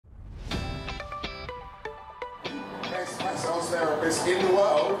therapist in the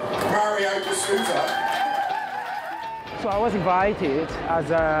world, Mario De Sousa. So I was invited as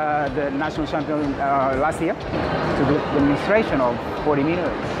the national champion last year to do the demonstration of 40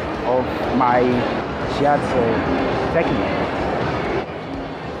 minutes of my shiatsu technique.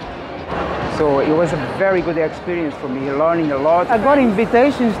 So it was a very good experience for me, learning a lot. I got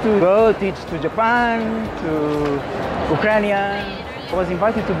invitations to go teach to Japan, to Ukraine. I was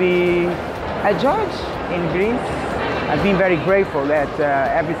invited to be a judge in Greece. I've been very grateful that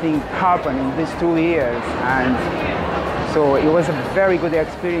everything happened in these 2 years, and so it was a very good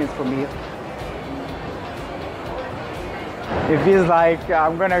experience for me. It feels like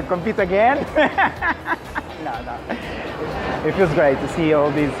I'm gonna compete again. No. It feels great to see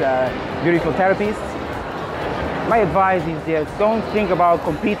all these beautiful therapists. My advice is just don't think about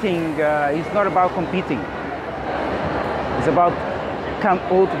competing. It's not about competing. It's about come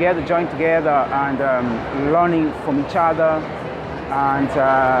all together, join together, and learning from each other. And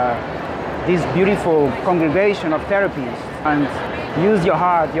this beautiful congregation of therapists. And use your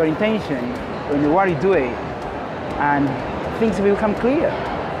heart, your intention in what you're doing, and things will come clear.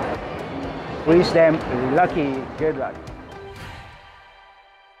 Wish them lucky, good luck.